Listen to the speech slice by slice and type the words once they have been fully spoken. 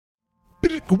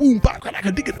Hello,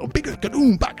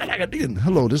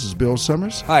 this is Bill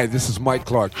Summers. Hi, this is Mike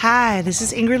Clark. Hi, this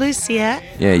is Ingrid Lucia.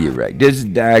 Yeah, you're right. This is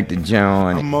Dr.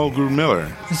 John. I'm Mulgrew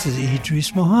Miller. This is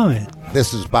Idris Muhammad.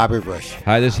 This is Bobby Bush.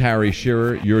 Hi, this is Harry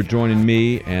Shearer. You're joining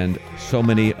me and so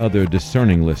many other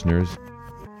discerning listeners.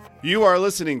 You are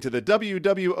listening to the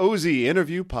WWOZ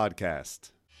Interview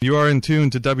Podcast. You are in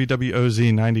tune to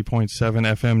WWOZ 90.7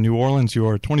 FM New Orleans,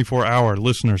 your 24-hour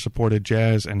listener-supported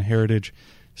jazz and heritage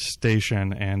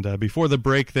station. And before the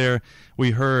break there,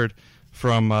 we heard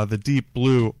from the Deep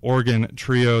Blue organ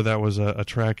trio. That was a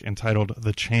track entitled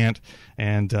The Chant.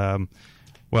 And,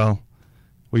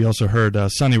 we also heard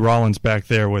Sonny Rollins back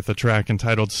there with a track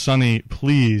entitled Sonny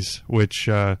Please, which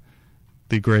the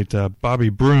great Bobby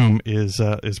Broom is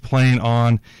playing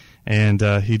on. And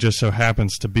he just so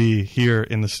happens to be here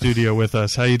in the studio with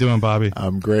us. How you doing, Bobby?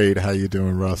 I'm great. How you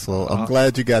doing, Russell? I'm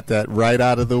glad you got that right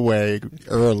out of the way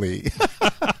early.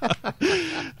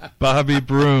 Bobby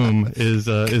Broom is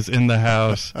in the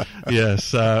house.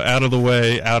 Yes, out of the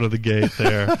way, out of the gate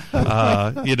there.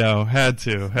 Had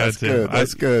to.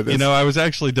 That's good. I was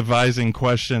actually devising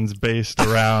questions based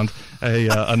around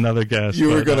another guest. You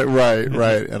were gonna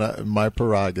right, and my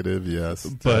prerogative, yes.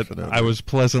 But definitely. I was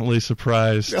pleasantly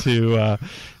surprised to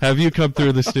have you come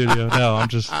through the studio. No,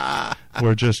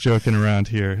 we're just joking around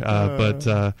here.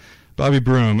 But Bobby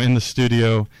Broom in the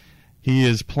studio. He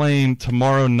is playing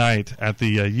tomorrow night at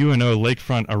the UNO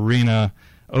Lakefront Arena,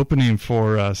 opening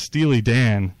for Steely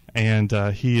Dan, and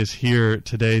he is here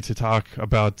today to talk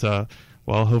about,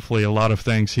 hopefully a lot of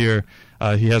things here.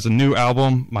 He has a new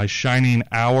album, My Shining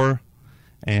Hour,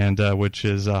 and which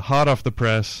is hot off the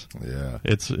press. Yeah,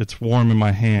 it's warm in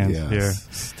my hands here.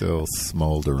 Still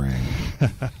smoldering.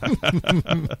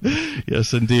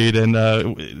 Yes, indeed,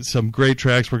 and some great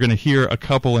tracks. We're going to hear a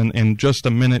couple in just a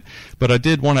minute, but I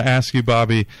did want to ask you,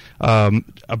 Bobby,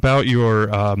 about your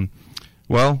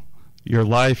your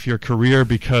life, your career,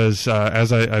 because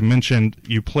as I mentioned,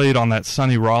 you played on that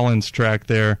Sonny Rollins track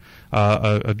there,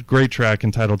 a great track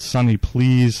entitled Sonny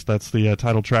Please. That's the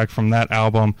title track from that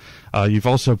album. You've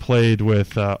also played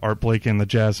with Art Blakey and the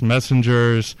Jazz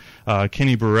Messengers,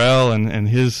 Kenny Burrell and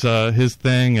his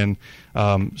thing, and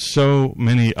so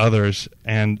many others.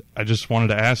 And I just wanted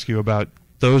to ask you about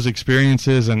those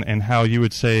experiences and how you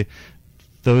would say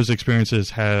those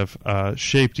experiences have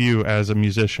shaped you as a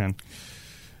musician.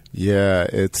 Yeah,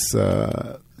 it's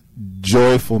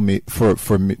joyful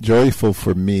for me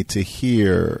to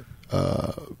hear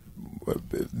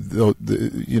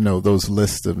those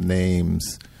lists of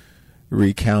names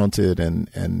recounted,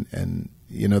 and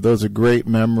those are great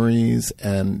memories,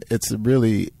 and it's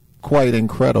really quite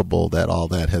incredible that all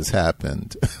that has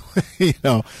happened. These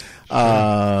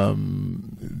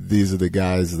are the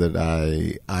guys that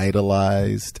I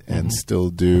idolized and still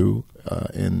do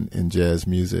in jazz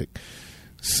music.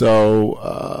 So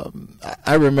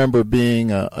I remember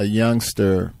being a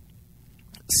youngster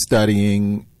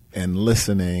studying and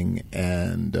listening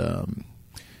and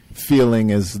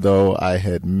feeling as though I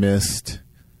had missed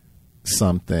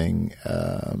something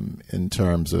in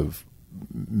terms of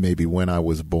maybe when I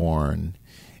was born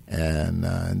and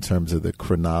in terms of the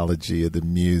chronology of the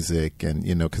music, and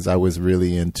because I was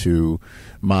really into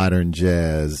modern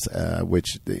jazz,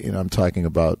 which I'm talking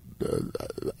about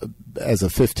as a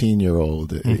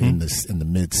 15-year-old in the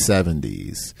mid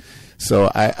 70s.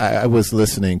 So I was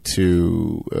listening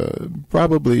to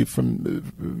probably from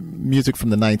music from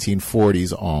the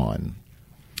 1940s on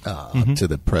to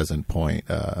the present point,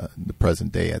 the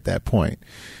present day at that point.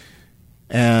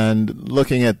 And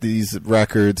looking at these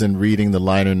records and reading the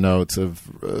liner notes of,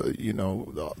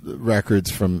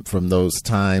 records from those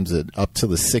times up to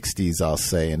the 60s, I'll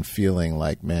say, and feeling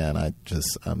like, man,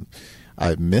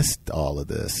 I missed all of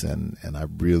this, and I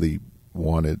really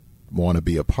want to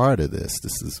be a part of this.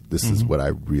 This is what I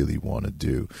really want to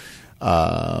do.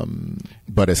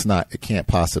 But it can't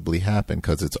possibly happen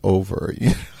because it's over.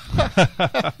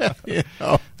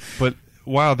 But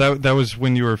wow, that was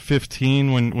when you were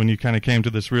 15 when you kind of came to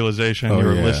this realization. You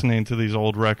were listening to these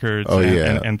old records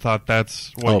and thought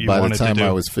that's what you wanted to do. By the time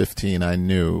I was 15, I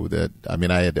knew that. I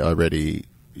mean, I had already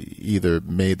either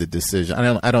made the decision.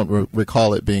 I don't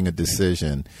recall it being a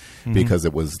decision because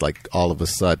it was like all of a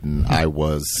sudden I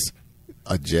was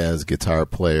a jazz guitar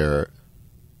player,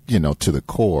 to the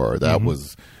core. That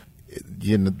was,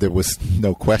 there was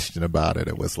no question about it.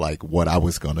 It was like what I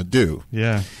was going to do.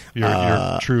 Yeah,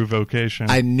 your true vocation.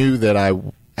 I knew that I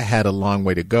had a long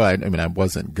way to go. I mean, I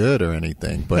wasn't good or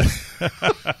anything, but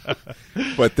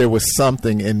but there was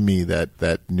something in me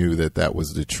that knew that was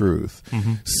the truth.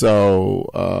 So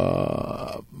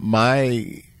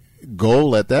my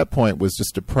goal at that point was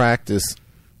just to practice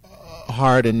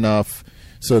hard enough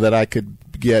so that I could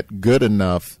get good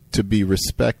enough to be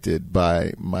respected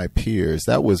by my peers.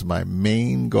 That was my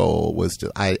main goal. Was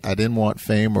to I didn't want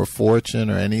fame or fortune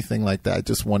or anything like that. I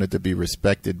just wanted to be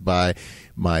respected by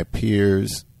my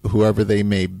peers, whoever they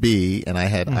may be, and I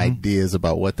had ideas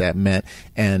about what that meant,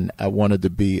 and I wanted to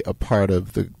be a part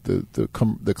of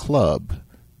the club.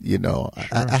 You know, sure.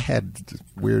 I had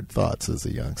weird thoughts as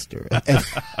a youngster,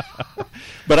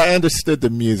 but I understood the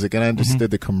music and I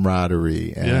understood the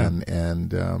camaraderie and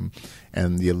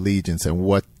the allegiance and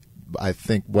what I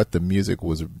think what the music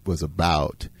was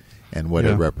about and what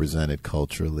it represented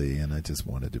culturally, and I just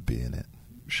wanted to be in it.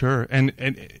 Sure. And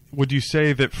would you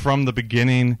say that from the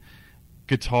beginning,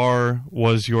 guitar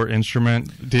was your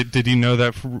instrument? Did you know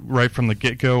that right from the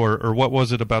get-go, or what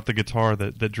was it about the guitar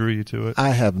that drew you to it?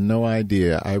 I have no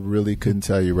idea. I really couldn't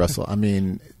tell you, Russell. I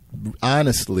mean,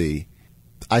 honestly,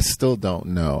 I still don't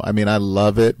know. I mean, I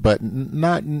love it, but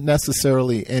not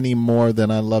necessarily any more than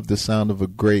I love the sound of a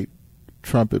great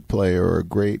trumpet player or a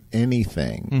great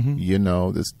anything. You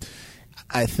know,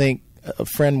 I think a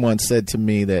friend once said to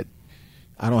me that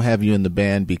I don't have you in the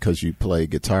band because you play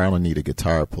guitar. I don't need a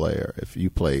guitar player. If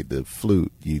you played the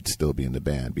flute, you'd still be in the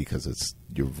band because it's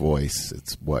your voice.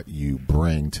 It's what you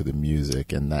bring to the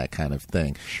music and that kind of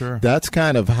thing. Sure. That's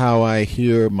kind of how I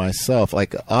hear myself.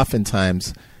 Like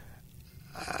oftentimes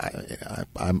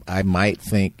I might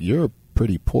think you're a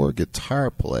pretty poor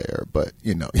guitar player, but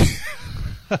you know,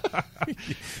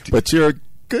 but you're a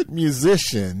good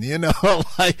musician, you know,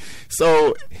 like,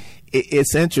 so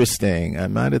it's interesting. I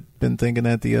might have been thinking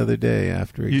that the other day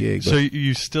after a gig. So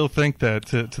you still think that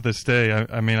to this day?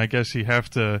 I mean, I guess you have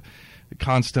to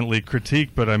constantly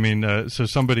critique, but I mean, so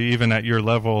somebody even at your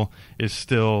level is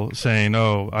still saying,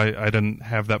 "Oh, I didn't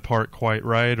have that part quite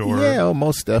right," or yeah,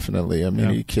 most definitely. I mean,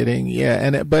 are you kidding?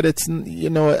 Yeah, but it's, you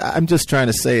know, I'm just trying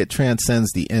to say it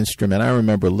transcends the instrument. I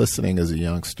remember listening as a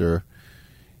youngster,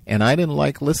 and I didn't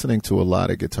like listening to a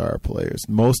lot of guitar players.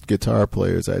 Most guitar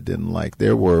players I didn't like.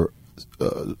 There were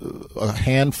a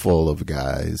handful of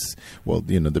guys. Well,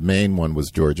 you know, the main one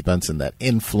was George Benson that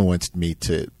influenced me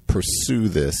to pursue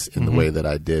this in the way that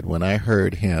I did. When I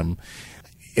heard him,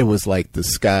 it was like the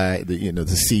sky, the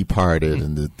sea parted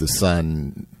and the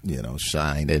sun, you know,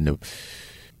 shined. And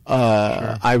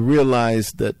I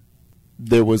realized that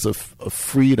there was a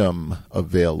freedom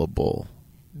available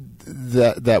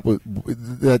that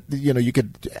you know, you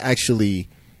could actually,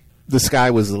 the sky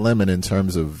was the limit in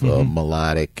terms of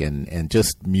melodic and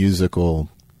just musical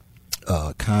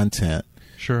content.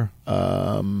 Sure.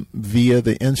 Via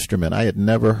the instrument. I had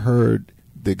never heard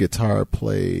the guitar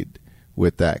played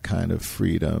with that kind of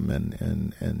freedom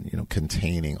and you know,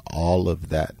 containing all of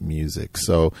that music.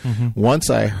 So once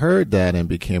I heard that and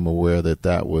became aware that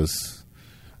that was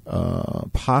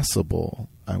possible,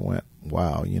 I went,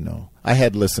 wow, you know. I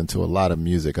had listened to a lot of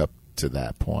music up to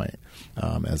that point.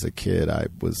 As a kid, I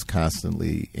was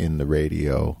constantly in the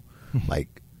radio,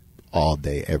 like all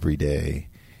day, every day,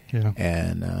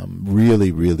 and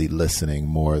really, really listening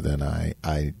more than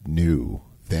I knew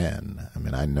then. I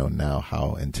mean, I know now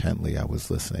how intently I was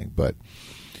listening. But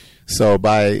so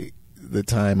by the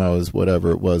time I was, whatever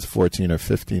it was, 14 or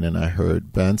 15, and I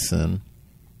heard Benson,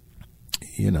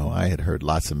 you know, I had heard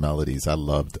lots of melodies. I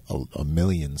loved a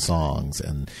million songs,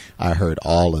 and I heard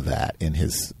all of that in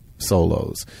his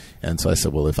solos. And so I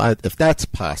said, well, if that's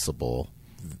possible,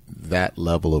 that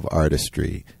level of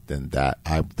artistry, then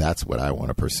that's what I want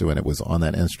to pursue. And it was on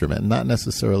that instrument, not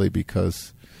necessarily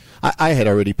because I had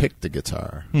already picked the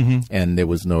guitar, and there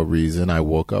was no reason. I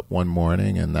woke up one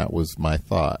morning, and that was my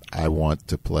thought. I want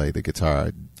to play the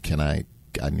guitar. Can I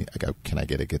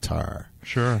get a guitar?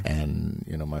 Sure. And,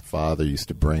 you know, my father used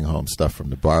to bring home stuff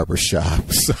from the barber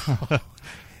shop. So,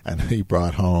 and he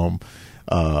brought home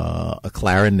a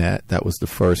clarinet. That was the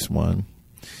first one.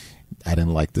 I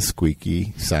didn't like the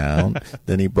squeaky sound.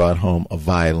 Then he brought home a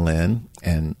violin,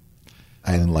 and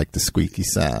I didn't like the squeaky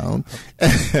sound.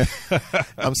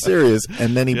 I'm serious.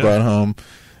 And then he brought home,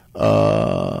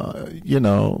 you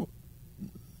know,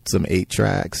 some 8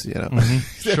 tracks, you know.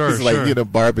 It was like, you know,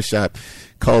 barbershop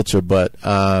culture. But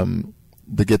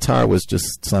the guitar was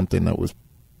just something that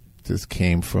just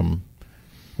came from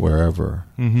wherever.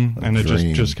 And it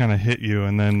just kind of hit you.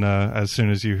 And then as soon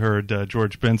as you heard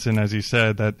George Benson, as you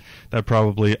said, that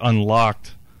probably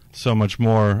unlocked so much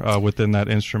more within that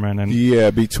instrument. And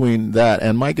yeah, between that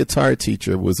and my guitar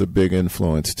teacher was a big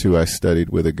influence too. I studied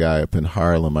with a guy up in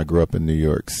Harlem. I grew up in New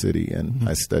York City, and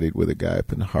I studied with a guy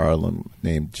up in Harlem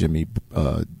named Jimmy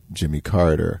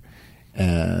Carter,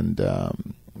 and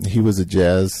he was a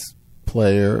jazz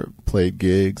player, played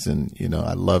gigs, and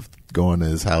I loved going to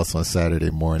his house on Saturday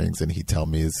mornings, and he'd tell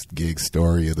me his gig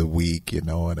story of the week, and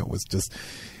it was just,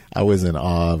 I was in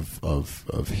awe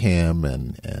of him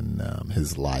and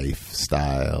his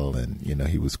lifestyle, and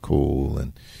he was cool,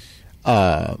 and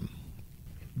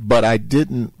but I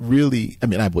didn't really. I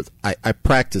mean, I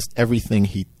practiced everything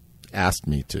he asked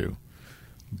me to,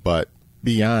 but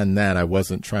beyond that, I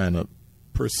wasn't trying to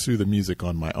pursue the music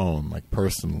on my own, like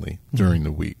personally, during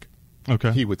the week.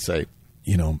 Okay. He would say,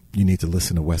 you need to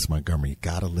listen to Wes Montgomery. You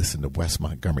got to listen to Wes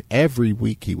Montgomery. Every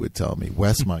week he would tell me,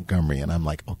 Wes Montgomery. And I'm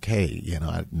like, okay.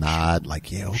 I'd nod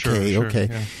like, yeah, okay, Sure, okay.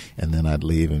 yeah. And then I'd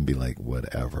leave and be like,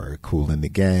 whatever, Cool in the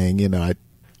Gang. I'd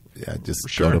just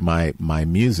Sure. go to my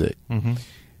music. Mm-hmm.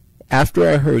 After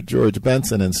I heard George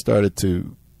Benson and started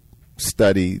to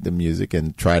study the music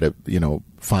and try to,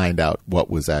 find out what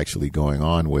was actually going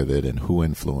on with it and who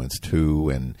influenced who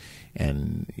and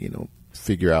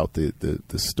figure out the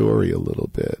story a little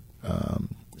bit,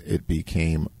 it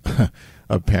became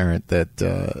apparent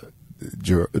that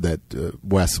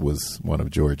Wes was one of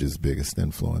George's biggest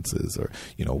influences, or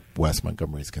Wes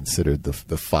Montgomery is considered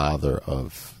the father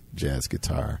of jazz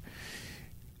guitar.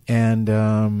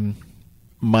 And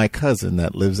my cousin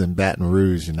that lives in Baton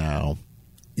Rouge now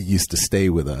used to stay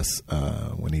with us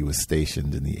when he was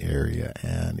stationed in the area,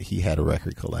 and he had a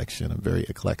record collection, a very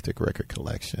eclectic record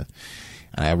collection.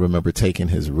 And I remember taking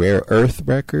his Rare Earth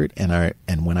record,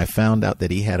 and when I found out that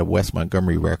he had a Wes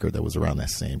Montgomery record that was around that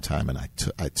same time, and I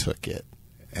took it,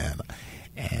 and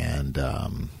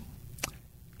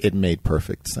it made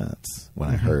perfect sense when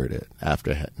I heard it.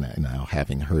 After now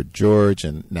having heard George,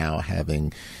 and now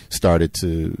having started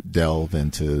to delve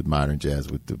into modern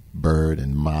jazz with the Bird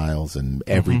and Miles and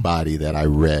everybody that I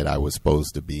read I was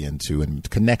supposed to be into, and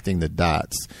connecting the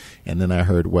dots. And then I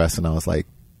heard Wes, and I was like,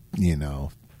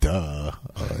 duh,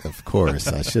 of course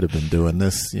I should have been doing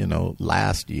this,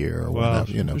 last year or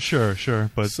whatever, Sure.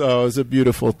 But so it was a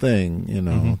beautiful thing,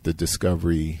 the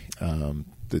discovery.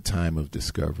 The time of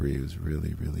discovery was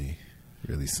really, really,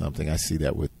 really something. I see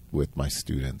that with my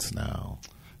students now.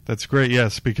 That's great,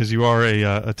 yes, because you are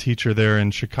a teacher there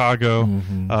in Chicago,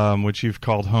 which you've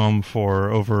called home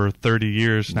for over 30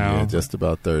 years now. Yeah, just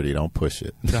about 30. Don't push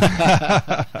it.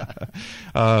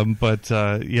 I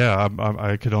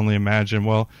could only imagine.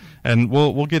 Well, and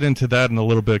we'll get into that in a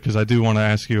little bit, because I do want to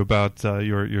ask you about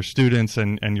your students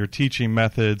and your teaching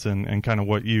methods and kind of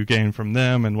what you gain from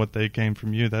them and what they gain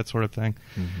from you, that sort of thing.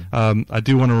 I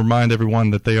do want to remind everyone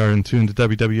that they are in tune to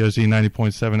WWOZ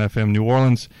 90.7 FM New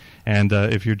Orleans. And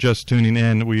if you're just tuning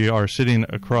in, we are sitting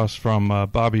across from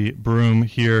Bobby Broom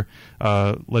here,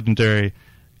 legendary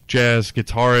jazz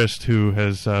guitarist who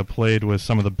has played with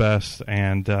some of the best,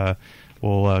 and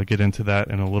we'll get into that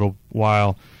in a little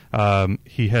while.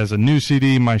 He has a new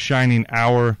CD, My Shining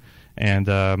Hour, and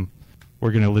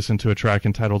we're going to listen to a track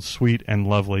entitled Sweet and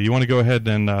Lovely. You want to go ahead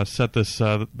and set this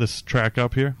track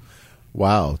up here?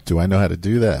 Wow, do I know how to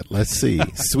do that? Let's see.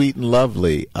 Sweet and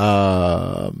Lovely.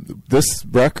 This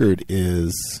record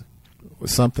is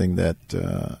something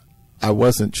that I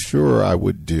wasn't sure I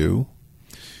would do.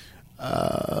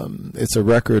 It's a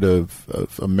record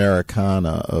of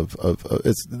Americana, of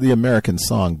it's the American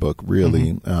songbook,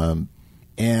 really.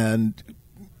 And,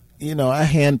 I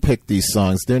handpicked these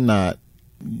songs. They're not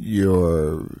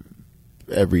your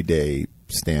everyday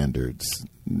standards.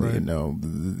 Right.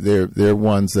 They're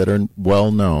ones that are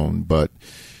well known, but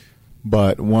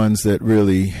ones that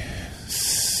really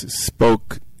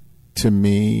spoke to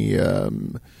me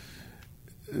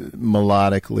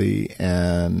melodically,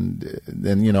 and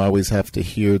then I always have to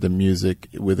hear the music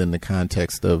within the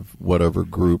context of whatever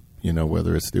group,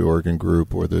 whether it's the organ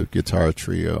group or the guitar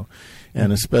trio,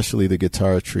 and especially the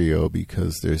guitar trio,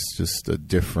 because there's just a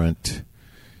different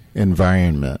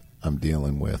environment I'm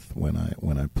dealing with when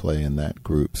I play in that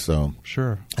group. So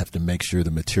sure, I have to make sure the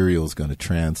material is going to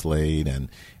translate and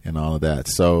all of that.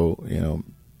 So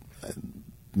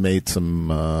made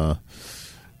some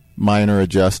minor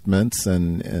adjustments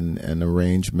and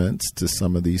arrangements to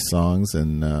some of these songs,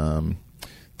 and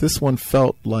this one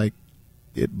felt like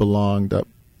it belonged up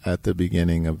at the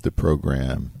beginning of the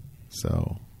program.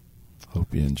 So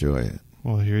hope you enjoy it.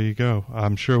 Well, here you go.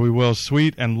 I'm sure we will.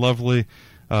 Sweet and Lovely.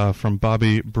 From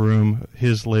Bobby Broom,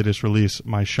 his latest release,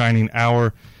 My Shining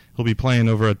Hour. He'll be playing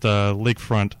over at the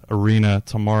Lakefront Arena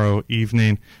tomorrow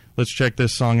evening. Let's check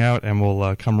this song out, and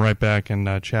we'll come right back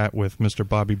and chat with Mr.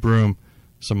 Bobby Broom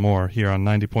some more here on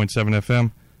 90.7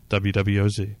 FM,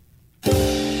 WWOZ.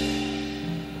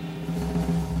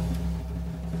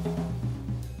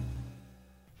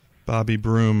 Bobby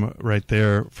Broom right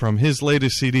there from his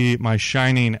latest CD, My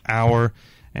Shining Hour.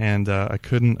 and I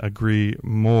couldn't agree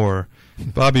more.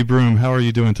 Bobby Broom, how are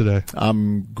you doing today?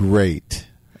 I'm great.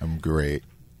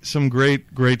 Some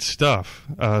great stuff.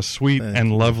 Sweet Thank and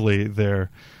you. lovely there.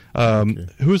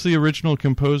 Who's the original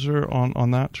composer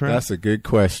on that track? That's a good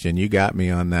question. You got me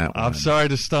on that one. I'm sorry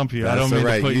to stump you. That's I don't mean all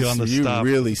right. to put you on the spot.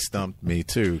 You really stumped me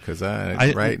too, because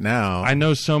right now I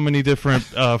know so many different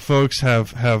folks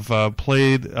have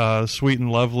played "Sweet and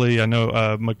Lovely." I know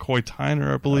McCoy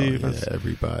Tyner, I believe,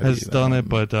 everybody has done it,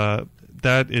 but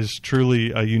that is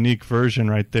truly a unique version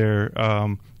right there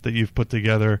that you've put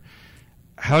together.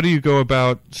 How do you go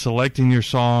about selecting your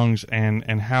songs, and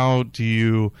how do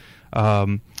you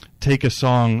take a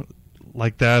song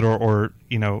like that or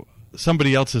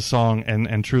somebody else's song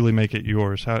and truly make it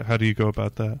yours? How do you go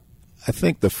about that? I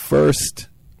think the first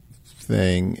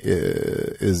thing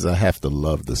is I have to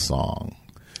love the song.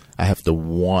 I have to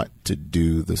want to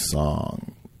do the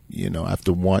song. I have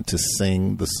to want to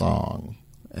sing the song.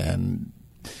 And,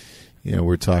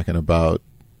 we're talking about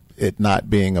it not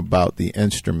being about the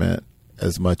instrument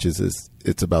as much as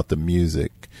it's about the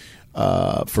music.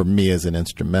 For me as an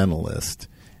instrumentalist,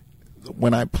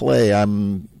 when I play,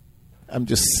 I'm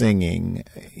just singing,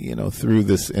 through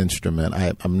this instrument.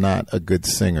 I'm not a good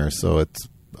singer, so it's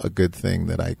a good thing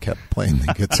that I kept playing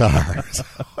the guitar. So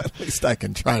at least I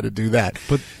can try to do that.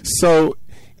 So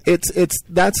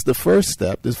that's the first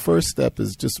step. The first step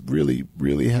is just really,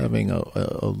 really having a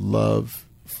love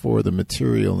for the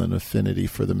material and affinity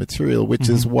for the material, which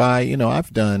is why,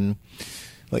 I've done.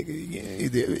 Like,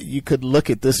 you could look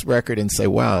at this record and say,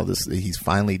 wow, he's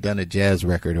finally done a jazz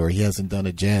record, or he hasn't done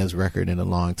a jazz record in a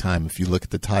long time. If you look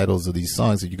at the titles of these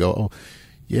songs, you go, oh,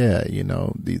 yeah,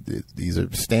 these are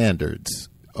standards.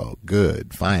 Oh,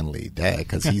 good, finally, Dad,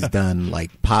 because he's done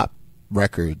like pop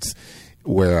records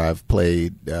where I've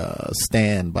played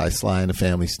Stand by Sly and the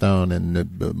Family Stone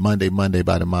and Monday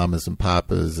by the Mamas and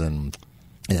Papas and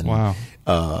wow.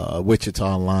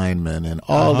 Wichita Lineman and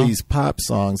all these pop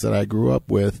songs that I grew up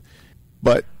with.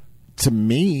 But to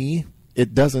me,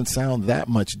 it doesn't sound that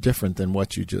much different than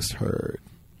what you just heard.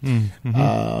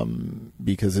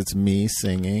 Because it's me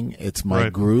singing, it's my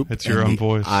group, it's your own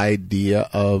voice. Idea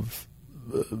of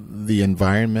the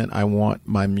environment I want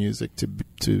my music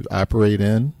to operate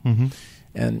in.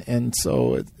 And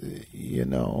so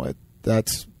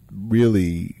that's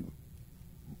really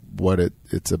what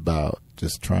it's about,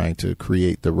 just trying to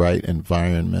create the right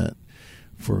environment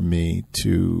for me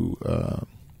to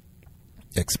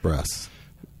express.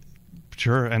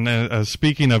 Sure. And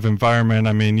speaking of environment,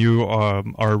 I mean, you are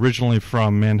originally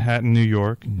from Manhattan, New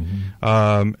York,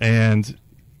 and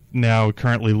now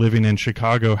currently living in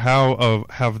Chicago. How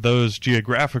have those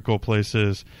geographical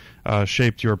places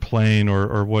shaped your playing,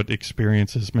 or what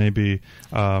experiences maybe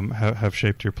have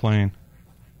shaped your playing?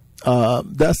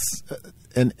 That's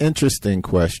an interesting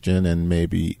question, and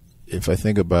maybe if I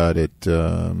think about it,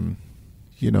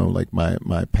 like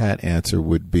my pat answer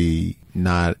would be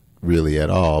not really at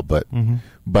all, but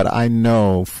I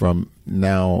know from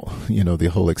now, the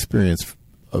whole experience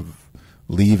of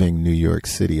leaving New York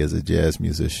City as a jazz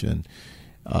musician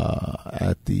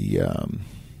at the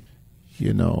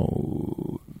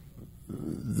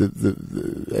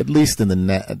at least in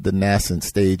the nascent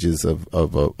stages of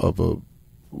a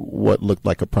what looked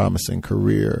like a promising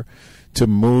career, to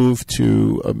move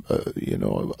to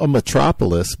a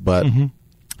metropolis, but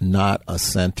not a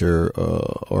center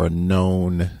or a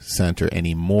known center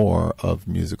anymore of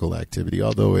musical activity,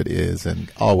 although it is and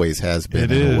always has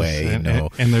been in a way.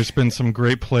 And there's been some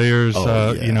great players,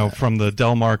 from the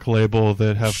Delmark label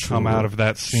that have come out of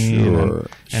that scene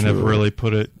and have really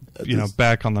put it,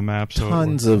 back on the map. So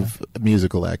tons of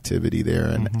musical activity there,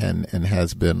 and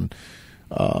has been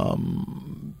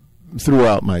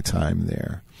throughout my time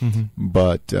there.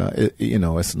 But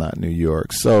it's not New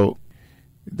York, so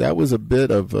that was a bit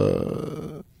of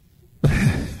a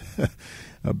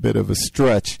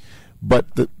stretch. But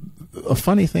a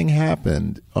funny thing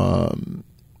happened.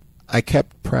 I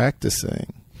kept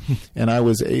practicing, and I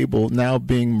was able, now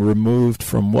being removed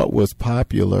from what was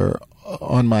popular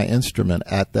on my instrument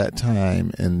at that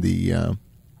time in the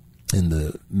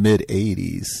mid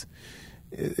 80s.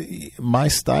 My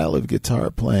style of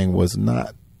guitar playing was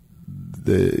not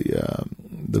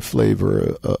the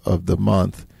flavor of the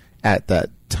month at that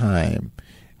time.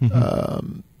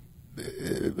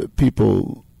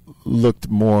 People looked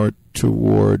more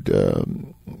toward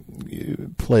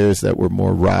players that were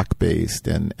more rock based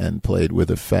and played with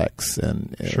effects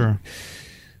and sure.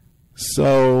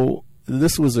 So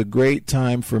this was a great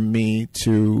time for me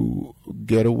to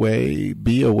get away,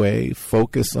 be away,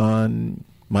 focus on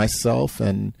myself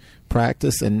and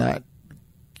practice, and not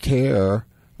care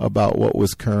about what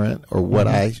was current or what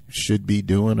I should be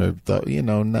doing, or thought,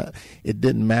 it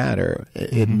didn't matter.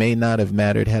 It may not have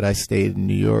mattered had I stayed in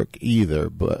New York either,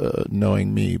 but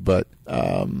knowing me, but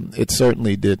it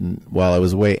certainly didn't while I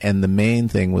was away. And the main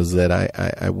thing was that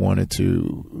I wanted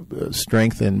to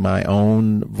strengthen my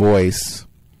own voice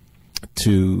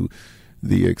to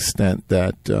the extent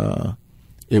that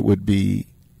it would be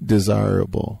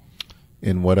desirable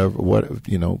in whatever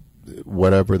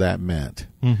that meant.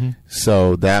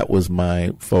 So that was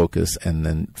my focus, and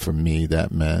then for me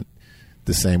that meant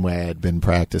the same way I had been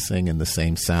practicing, and the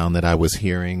same sound that I was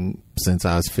hearing since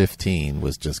I was 15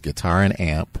 was just guitar and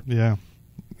amp. Yeah.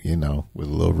 With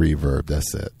a little reverb,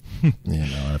 that's it. And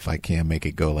if I can't make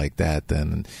it go like that,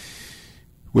 then,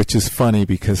 which is funny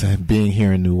because being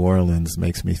here in New Orleans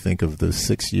makes me think of the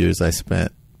 6 years I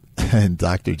spent in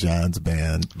Dr. John's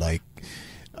band, like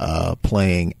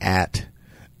playing at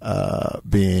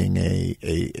being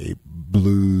a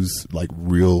blues, like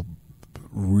real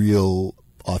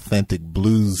authentic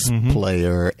blues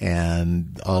player,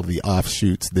 and all the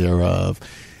offshoots thereof.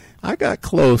 I got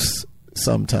close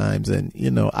sometimes, and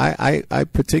I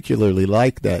particularly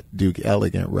like that Duke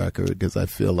Elegant record because I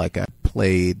feel like I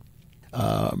played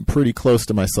pretty close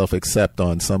to myself, except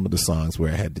on some of the songs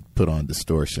where I had to put on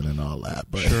distortion and all that.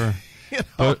 But sure.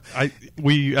 But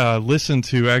we listened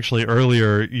to actually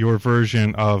earlier your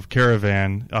version of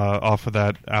Caravan off of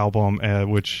that album,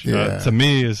 which to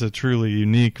me is a truly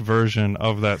unique version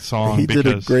of that song. He did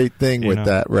a great thing with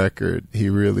that record. He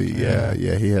really,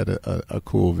 he had a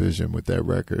cool vision with that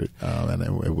record,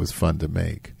 and it was fun to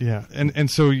make. Yeah,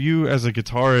 and so you as a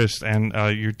guitarist, and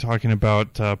you're talking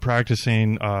about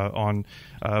practicing on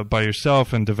by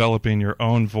yourself and developing your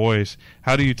own voice.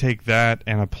 How do you take that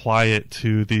and apply it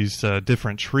to these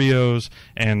different trios,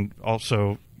 and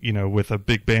also, with a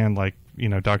big band like,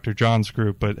 Dr. John's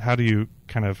group, but how do you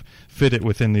kind of fit it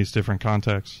within these different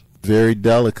contexts? Very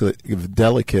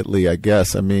delicately, I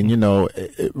guess. I mean,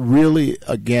 it really,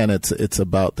 again, it's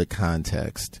about the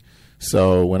context.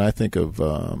 So when I think of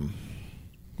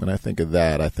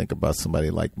that, I think about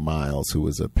somebody like Miles, who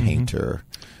was a painter.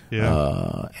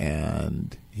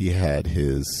 And he had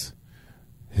his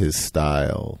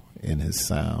style in his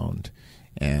sound,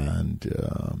 and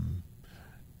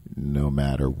no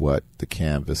matter what the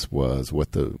canvas was,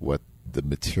 what the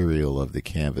material of the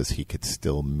canvas, he could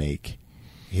still make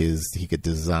he could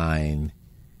design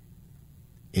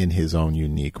in his own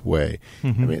unique way.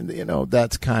 I mean,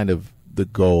 that's kind of the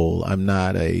goal. I'm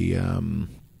not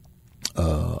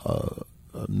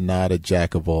not a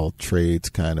jack of all trades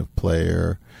kind of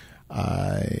player.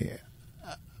 I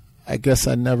guess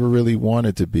I never really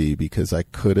wanted to be, because I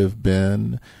could have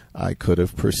been. I could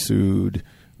have pursued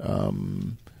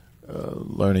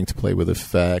learning to play with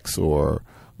effects, or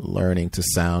learning to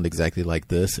sound exactly like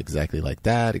this, exactly like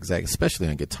that, especially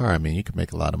on guitar. I mean, you could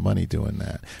make a lot of money doing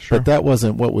that. Sure. But that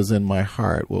wasn't what was in my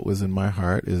heart. What was in my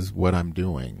heart is what I'm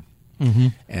doing.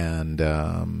 And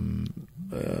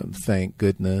thank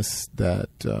goodness that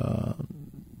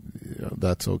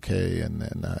that's okay, and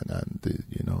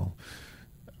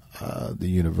the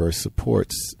universe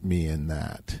supports me in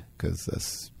that,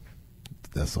 because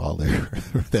that's all there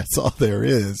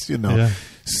is,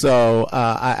 So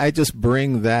I just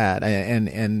bring that,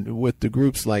 and with the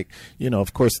groups, like,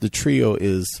 of course the trio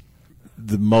is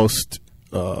the most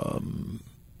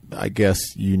I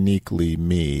guess uniquely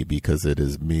me, because it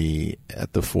is me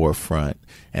at the forefront,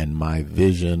 and my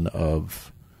vision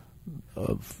of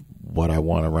what I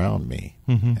want around me,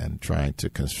 and trying to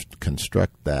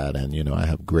construct that. And I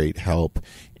have great help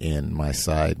in my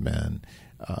sidemen,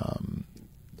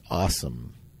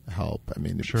 awesome help. I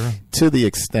mean, to the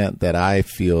extent that I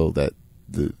feel that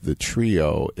the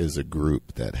trio is a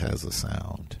group that has a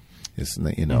sound. It's,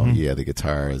 the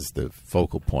guitar is the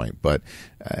focal point, but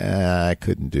I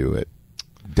couldn't do it.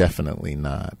 Definitely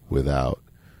not without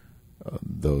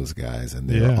those guys, and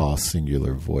they're all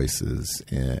singular voices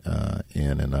in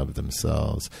and of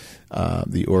themselves.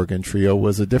 The organ trio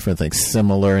was a different thing,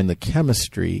 similar in the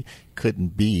chemistry,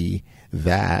 couldn't be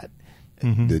that.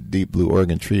 The Deep Blue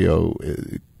Organ Trio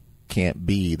can't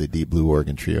be the Deep Blue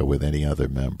Organ Trio with any other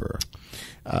member.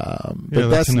 But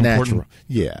that's natural.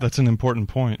 That's an important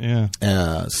point.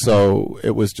 So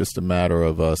it was just a matter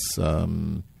of us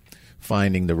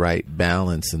finding the right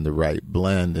balance and the right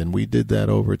blend, and we did that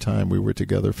over time. We were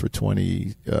together for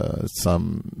 20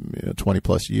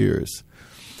 plus years.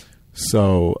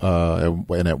 So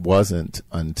and it wasn't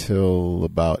until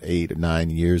about 8 or 9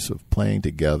 years of playing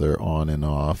together on and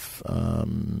off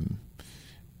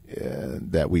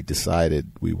that we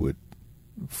decided we would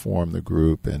form the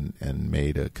group, and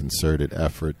made a concerted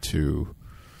effort to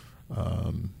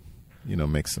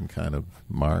make some kind of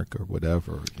mark or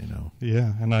whatever,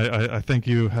 Yeah, and I think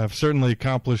you have certainly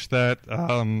accomplished that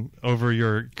over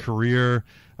your career,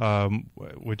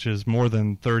 which is more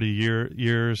than 30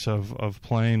 years of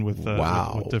playing with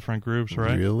different groups,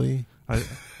 right? Really? I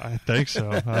think so.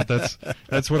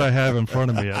 That's what I have in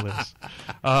front of me, at least.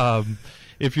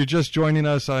 If you're just joining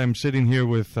us, I'm sitting here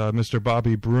with Mr.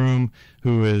 Bobby Broom,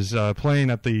 who is playing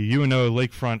at the UNO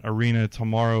Lakefront Arena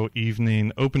tomorrow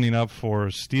evening, opening up for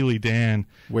Steely Dan.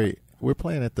 Wait, we're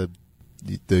playing at the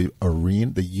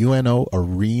arena, the UNO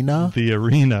Arena? The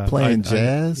arena. Playing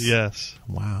jazz? Yes.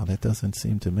 Wow, that doesn't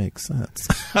seem to make sense.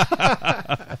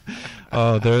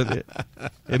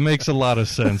 It makes a lot of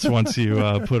sense once you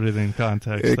put it in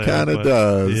context. It kind of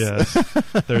does. Yes.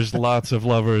 There's lots of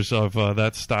lovers of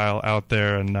that style out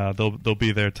there, and they'll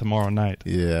be there tomorrow night.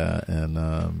 Yeah,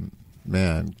 and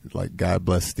man, like, God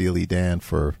bless Steely Dan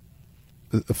for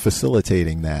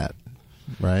facilitating that,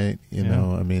 right? You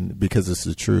know, I mean, because it's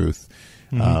the truth.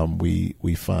 Mm-hmm.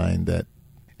 We find that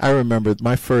I remember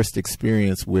my first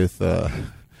experience with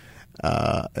an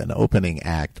opening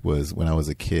act was when I was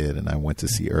a kid, and I went to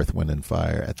see Earth, Wind and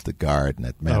Fire at the Garden,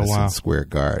 at Madison Square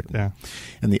Garden. Yeah.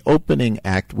 And the opening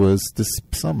act was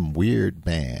some weird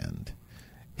band.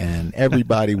 And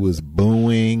everybody was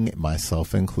booing,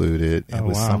 myself included. It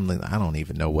was something, I don't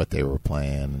even know what they were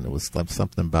playing. And it was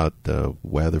something about the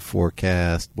weather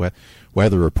forecast,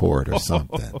 weather report or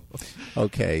something.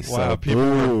 Okay, so people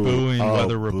were booing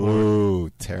weather report.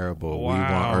 Boo, terrible. We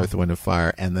want Earth, Wind, and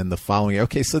Fire. And then the following year,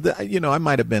 okay, so I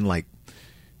might have been like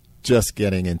just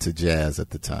getting into jazz at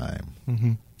the time.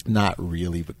 Mm-hmm. Not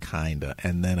really, but kinda.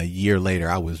 And then a year later,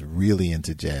 I was really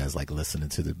into jazz, like listening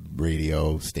to the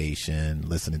radio station,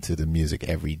 listening to the music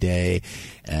every day.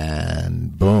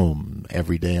 And boom,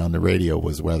 every day on the radio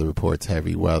was weather reports,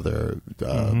 heavy weather,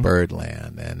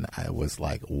 Birdland. And I was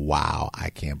like, wow,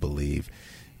 I can't believe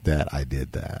that I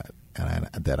did that. And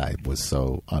that I was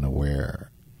so unaware,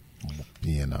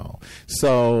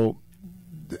 So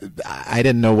I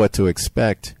didn't know what to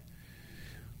expect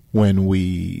when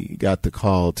we got the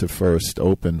call to first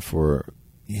open for,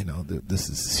 this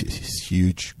is a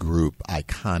huge group,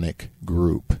 iconic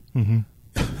group,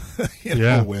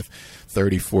 with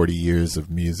 30, 40 years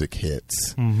of music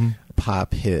hits,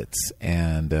 pop hits.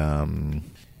 And,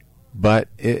 but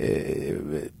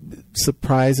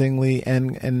surprisingly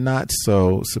and not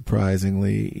so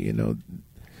surprisingly,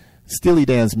 Steely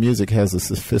Dan's music has a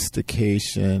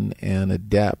sophistication and a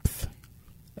depth,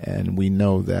 and we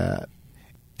know that.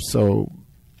 So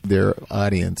their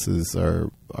audiences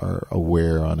are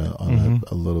aware on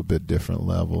a little bit different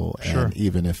level, and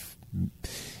even if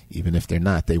they're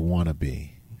not, they want to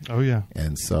be. Oh yeah.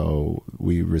 And so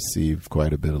we receive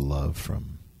quite a bit of love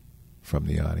from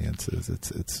the audiences.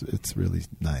 It's really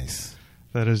nice.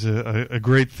 That is a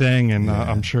great thing, and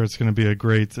I'm sure it's going to be a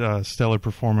great stellar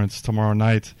performance tomorrow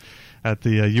night at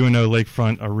the UNO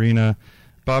Lakefront Arena.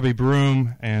 Bobby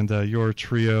Broom and your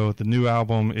trio. The new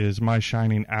album is My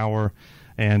Shining Hour,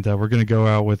 and we're going to go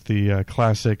out with the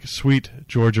classic Sweet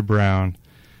Georgia Brown.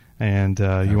 And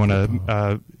you want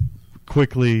to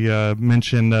quickly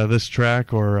mention this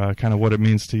track, or kind of what it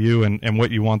means to you and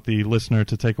what you want the listener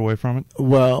to take away from it?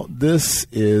 Well, this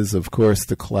is, of course,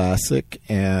 the classic,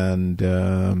 and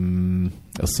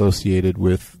associated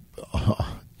with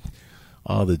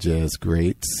all the jazz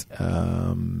greats.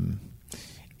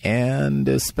 And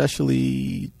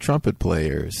especially trumpet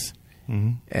players,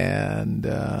 and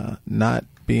not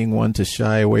being one to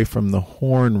shy away from the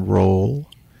horn roll.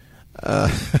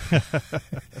 As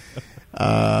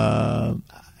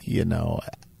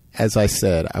I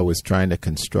said, I was trying to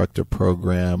construct a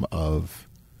program of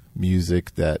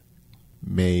music that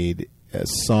made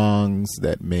songs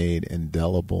that made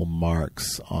indelible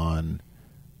marks on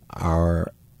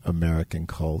our American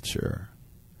culture.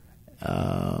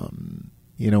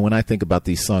 When I think about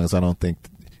these songs, I don't think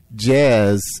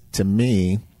jazz, to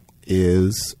me,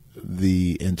 is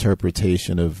the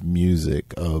interpretation of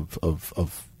music of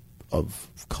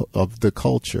the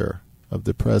culture, of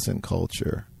the present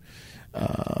culture,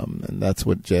 and that's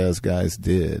what jazz guys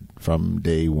did from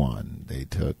day one. They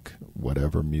took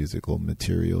whatever musical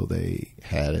material they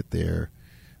had at their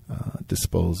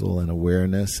disposal and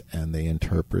awareness, and they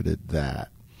interpreted that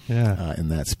in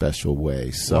that special way.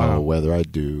 So whether I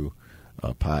do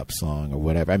a pop song or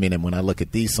whatever, and when I look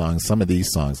at these songs, some of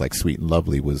these songs, like Sweet and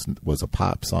Lovely, was a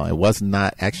pop song. It wasn't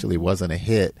a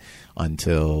hit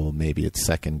until maybe its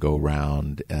second go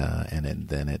round, and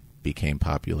then it became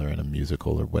popular in a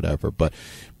musical or whatever. But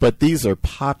these are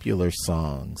popular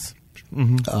songs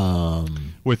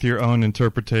With your own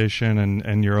interpretation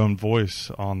and your own voice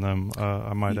on them,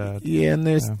 I might add. Yeah, and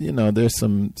there's there's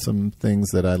some things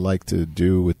that I like to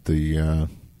do with the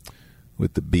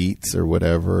beats or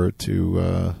whatever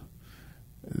to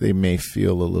they may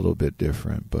feel a little bit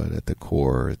different, but at the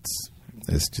core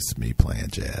it's just me playing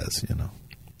jazz,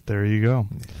 There you go.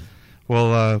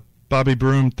 Well, Bobby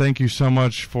Broom, thank you so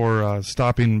much for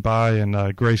stopping by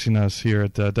and gracing us here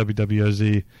at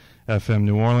WWOZ FM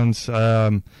New Orleans.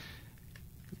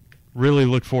 Really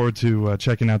look forward to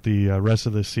checking out the rest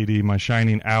of the CD, My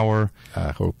Shining Hour.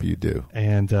 I hope you do.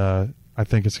 And I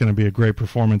think it's going to be a great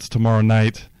performance tomorrow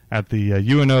night at the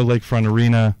UNO Lakefront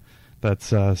Arena. That's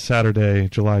Saturday,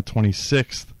 July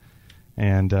 26th.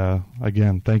 And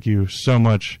again, thank you so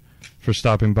much for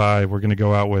stopping by. We're going to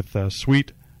go out with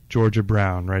Sweet Georgia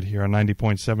Brown right here on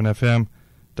 90.7 FM,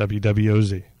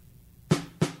 WWOZ.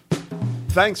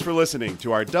 Thanks for listening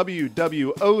to our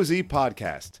WWOZ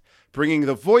podcast, bringing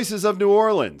the voices of New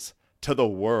Orleans to the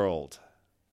world.